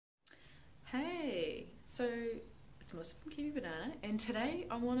So it's Melissa from Kiwibanana, and today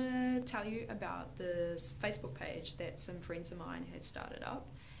I want to tell you about this Facebook page that some friends of mine had started up,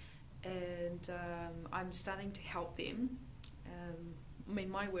 and I'm starting to help them. I mean,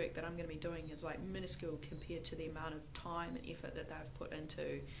 my work that I'm going to be doing is like minuscule compared to the amount of time and effort that they've put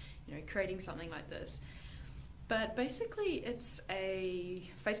into, creating something like this. But basically, it's a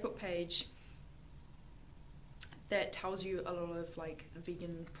Facebook page that tells you a lot of like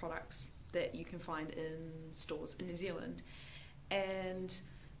vegan products that you can find in stores in New Zealand. And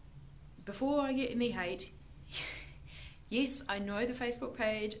before I get any hate, yes, I know the Facebook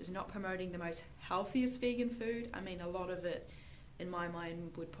page is not promoting the most healthiest vegan food. I mean, a lot of it in my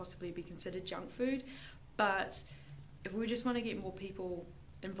mind would possibly be considered junk food, but if we just want to get more people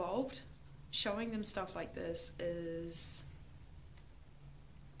involved, showing them stuff like this is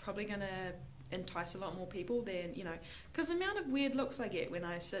probably going to entice a lot more people than, because the amount of weird looks I get when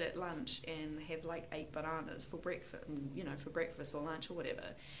I sit at lunch and have like 8 bananas for breakfast or lunch or whatever,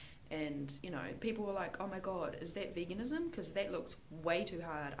 and people were like, oh my god, is that veganism? Because that looks way too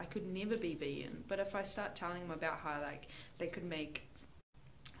hard. I could never be vegan. But if I start telling them about how like they could make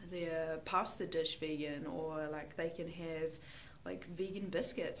their pasta dish vegan, or like they can have like vegan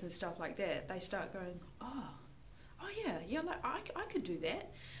biscuits and stuff like that, they start going, oh yeah, like I could do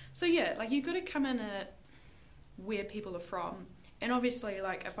that. So yeah, like you've got to come in at where people are from, and obviously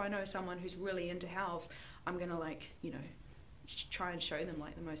like if I know someone who's really into health, I'm gonna like try and show them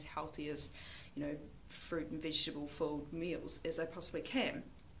like the most healthiest fruit and vegetable filled meals as I possibly can.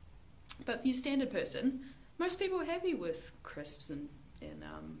 But for your standard person, most people are happy with crisps and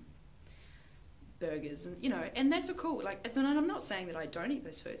burgers, and that's so cool. Like, and I'm not saying that I don't eat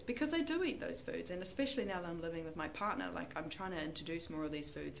those foods, because I do eat those foods, and especially now that I'm living with my partner, like I'm trying to introduce more of these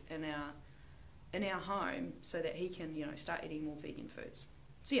foods in our home so that he can start eating more vegan foods.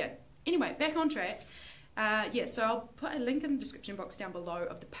 So yeah, anyway, back on track. So I'll put a link in the description box down below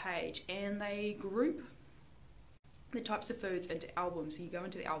of the page, and they group the types of foods into albums. So you go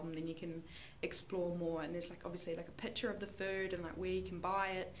into the album, then you can explore more, and there's like obviously like a picture of the food and like where you can buy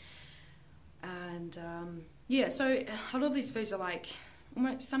it. And so a lot of these foods are like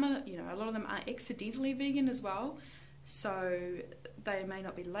almost a lot of them are accidentally vegan as well. So they may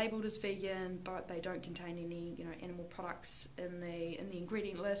not be labelled as vegan, but they don't contain any animal products in the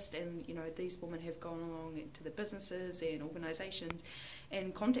ingredient list. And these women have gone along to the businesses and organisations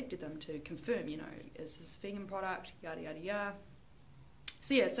and contacted them to confirm is this a vegan product, yada yada yada.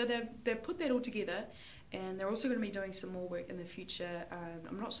 So yeah, so they've put that all together, and they're also going to be doing some more work in the future.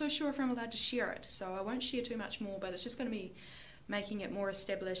 I'm not so sure if I'm allowed to share it, so I won't share too much more, but it's just going to be making it more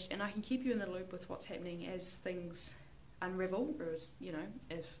established, and I can keep you in the loop with what's happening as things unravel, or as,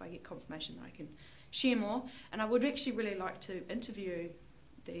 if I get confirmation that I can share more. And I would actually really like to interview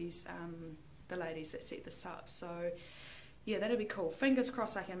these the ladies that set this up, so yeah, that'll be cool. Fingers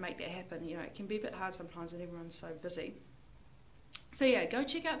crossed I can make that happen. It can be a bit hard sometimes when everyone's so busy. So yeah, go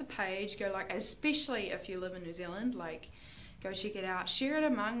check out the page, especially if you live in New Zealand, go check it out, share it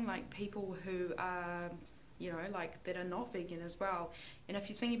among people who are, that are not vegan as well. And if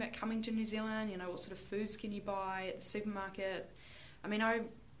you're thinking about coming to New Zealand, what sort of foods can you buy at the supermarket? I mean,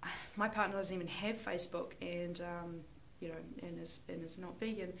 my partner doesn't even have Facebook, and and is not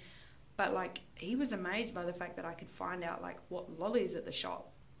vegan, but he was amazed by the fact that I could find out what lollies at the shop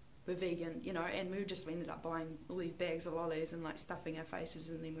were vegan, and we just ended up buying all these bags of lollies and stuffing our faces,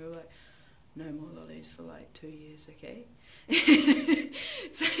 and then we were like, no more lollies for 2 years, okay?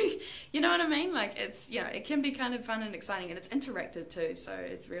 So you know what I mean? It's it can be kind of fun and exciting, and it's interactive too, so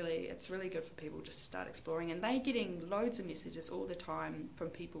it's really good for people just to start exploring. And they're getting loads of messages all the time from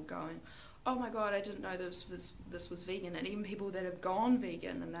people going, oh my god, I didn't know this was vegan. And even people that have gone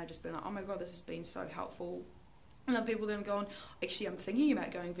vegan, and they've just been like, oh my god, this has been so helpful. And then people that have gone, actually I'm thinking about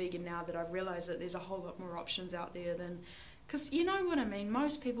going vegan now that I've realised that there's a whole lot more options out there than, because you know what I mean,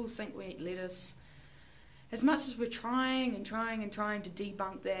 most people think we eat lettuce. As much as we're trying to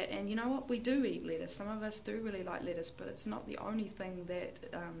debunk that, and you know what, we do eat lettuce. Some of us do really like lettuce, but it's not the only thing that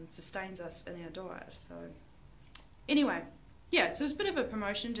sustains us in our diet. So anyway, yeah, so it's a bit of a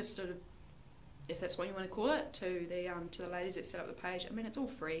promotion, just to, if that's what you want to call it, to the ladies that set up the page. I mean, it's all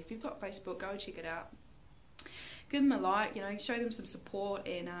free. If you've got Facebook, go check it out. Give them a like, show them some support,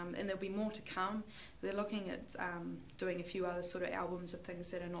 and there'll be more to come. They're looking at doing a few other sort of albums of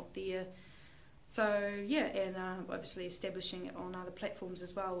things that are not there. So yeah, and obviously establishing it on other platforms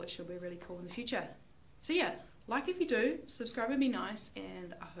as well, which will be really cool in the future. So yeah, like if you do, subscribe would be nice,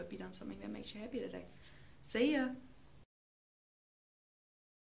 and I hope you've done something that makes you happy today. See ya!